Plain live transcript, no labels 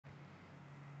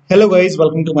Hello guys,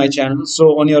 welcome to my channel.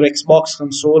 So on your Xbox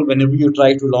console, whenever you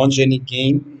try to launch any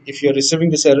game, if you're receiving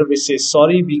this error which says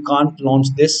sorry, we can't launch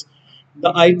this,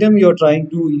 the item you're trying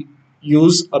to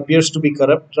use appears to be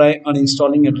corrupt, try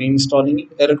uninstalling and reinstalling it.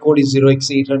 Error code is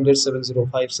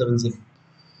 0x80070570.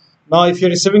 Now if you're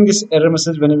receiving this error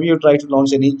message whenever you try to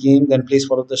launch any game, then please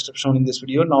follow the steps shown in this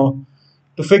video. Now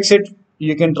to fix it,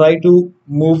 you can try to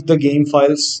move the game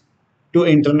files to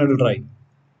internal drive.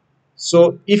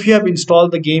 So if you have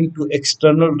installed the game to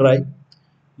external drive,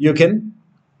 you can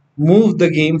move the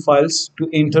game files to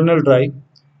internal drive,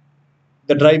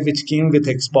 the drive which came with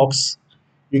Xbox.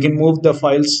 You can move the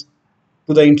files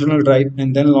to the internal drive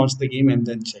and then launch the game and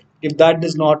then check. If that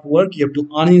does not work, you have to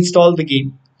uninstall the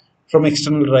game from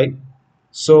external drive.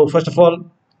 So first of all,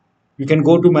 you can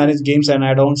go to manage games and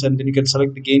add-ons and then you can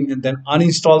select the game and then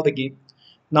uninstall the game.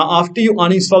 Now after you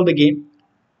uninstall the game,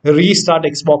 restart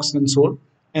Xbox console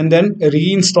and then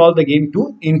reinstall the game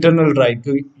to internal drive.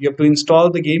 You have to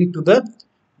install the game to the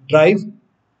drive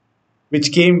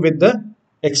which came with the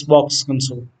Xbox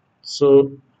console.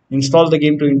 So install the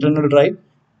game to internal drive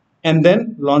and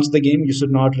then launch the game. You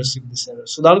should not receive this error.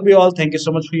 So that'll be all. Thank you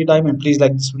so much for your time and please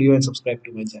like this video and subscribe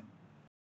to my channel.